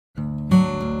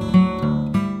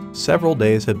Several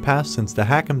days had passed since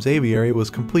deHakims aviary was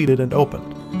completed and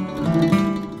opened.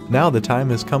 Now the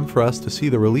time has come for us to see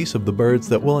the release of the birds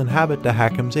that will inhabit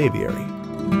deHakims aviary.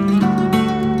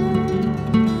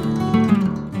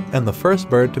 And the first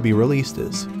bird to be released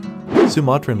is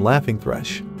Sumatran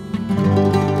Laughingthrush.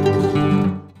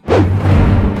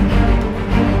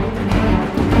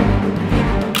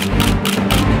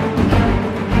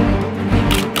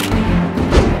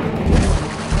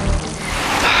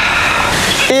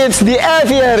 It's the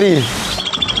aviary.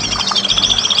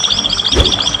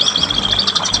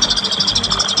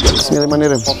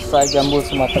 Bismillahirrahmanirrahim. Popsa jambul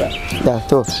Sumatra. Ya,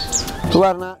 tuh.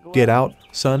 Keluar, nak. Get out,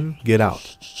 son, get out.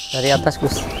 Dari atas,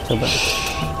 Gus. Coba.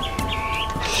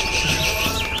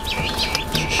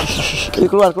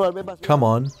 Keluar, bebas. Come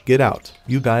on, get out.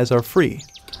 You guys are free.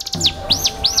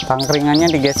 Pangkringannya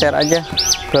digeser aja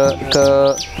ke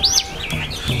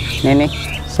ini nih.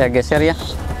 Saya geser ya.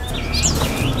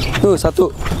 Tuh, 1, 2.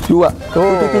 Tuh.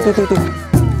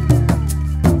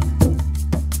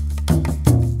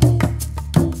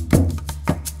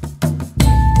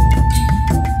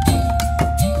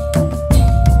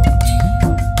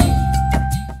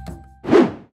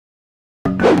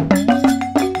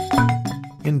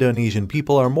 Indonesian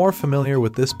people are more familiar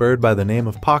with this bird by the name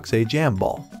of Pakse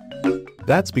jambal.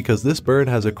 That's because this bird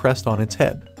has a crest on its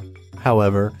head.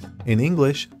 However, in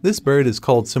English, this bird is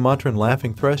called Sumatran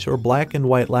Laughingthrush or black and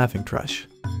white laughingthrush.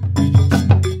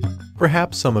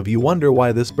 Perhaps some of you wonder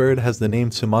why this bird has the name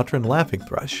Sumatran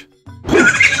Laughingthrush.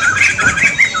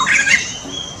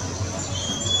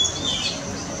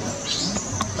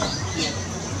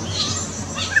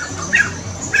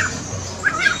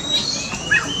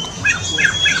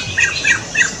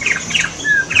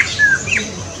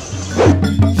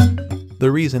 The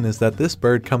reason is that this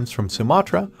bird comes from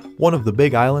Sumatra, one of the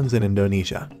big islands in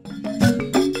Indonesia.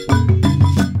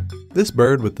 This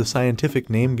bird with the scientific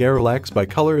name Garrulax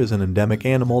bicolor is an endemic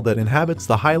animal that inhabits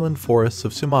the highland forests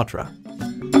of Sumatra.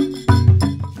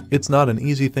 It's not an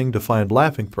easy thing to find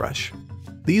laughingthrush.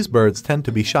 These birds tend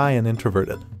to be shy and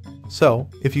introverted. So,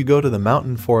 if you go to the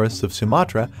mountain forests of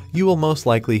Sumatra, you will most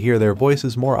likely hear their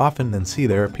voices more often than see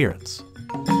their appearance.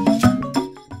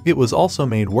 It was also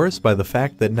made worse by the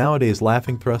fact that nowadays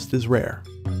Laughingthrust is rare.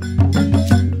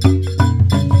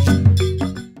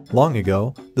 Long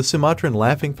ago, the Sumatran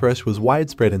Laughingthrush was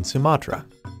widespread in Sumatra.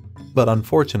 But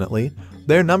unfortunately,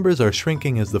 their numbers are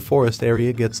shrinking as the forest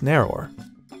area gets narrower.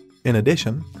 In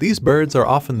addition, these birds are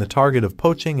often the target of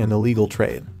poaching and illegal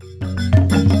trade.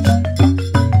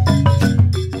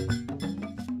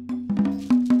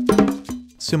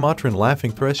 Sumatran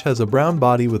Laughingthrush has a brown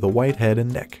body with a white head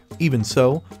and neck. Even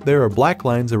so, there are black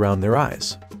lines around their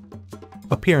eyes.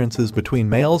 Appearances between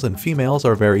males and females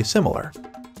are very similar.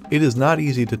 It is not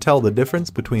easy to tell the difference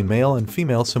between male and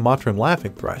female Sumatran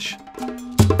Laughingthrush.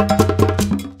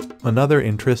 Another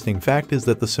interesting fact is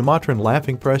that the Sumatran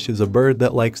Laughingthrush is a bird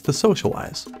that likes to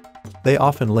socialize. They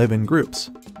often live in groups.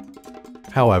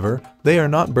 However, they are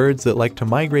not birds that like to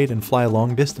migrate and fly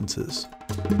long distances.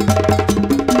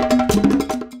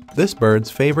 This bird's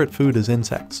favorite food is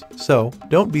insects, so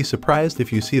don't be surprised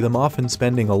if you see them often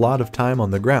spending a lot of time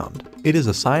on the ground. It is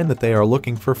a sign that they are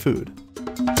looking for food.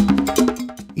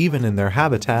 Even in their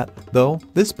habitat, though,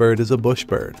 this bird is a bush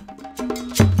bird.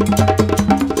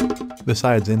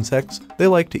 Besides insects, they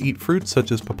like to eat fruits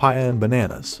such as papaya and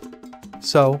bananas.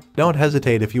 So, don't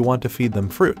hesitate if you want to feed them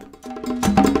fruit.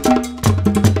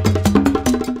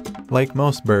 Like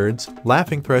most birds,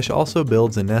 Laughingthrush also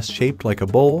builds a nest shaped like a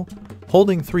bowl,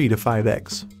 holding 3 to 5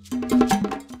 eggs.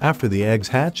 After the eggs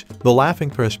hatch, the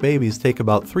Laughingthrush babies take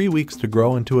about 3 weeks to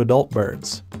grow into adult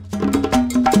birds.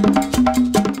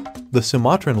 The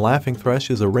Sumatran Laughingthrush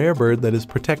is a rare bird that is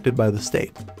protected by the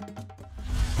state.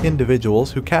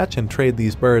 Individuals who catch and trade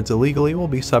these birds illegally will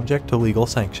be subject to legal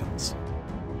sanctions.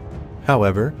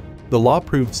 However, the law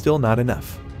proved still not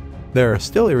enough. There are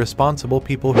still irresponsible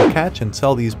people who catch and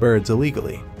sell these birds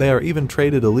illegally. They are even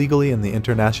traded illegally in the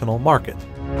international market.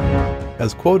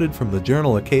 As quoted from the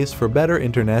journal A Case for Better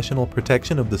International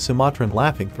Protection of the Sumatran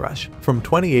Laughingthrush, from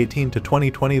 2018 to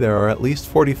 2020 there are at least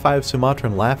 45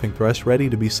 Sumatran Laughingthrush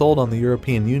ready to be sold on the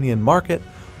European Union market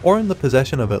or in the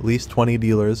possession of at least 20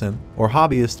 dealers or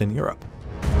hobbyists in Europe.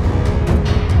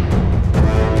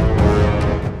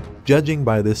 Judging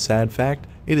by this sad fact,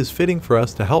 it is fitting for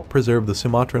us to help preserve the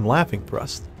Sumatran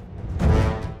Laughingthrust.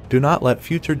 Do not let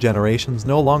future generations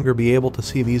no longer be able to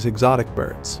see these exotic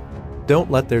birds.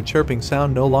 Don't let their chirping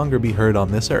sound no longer be heard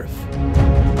on this earth.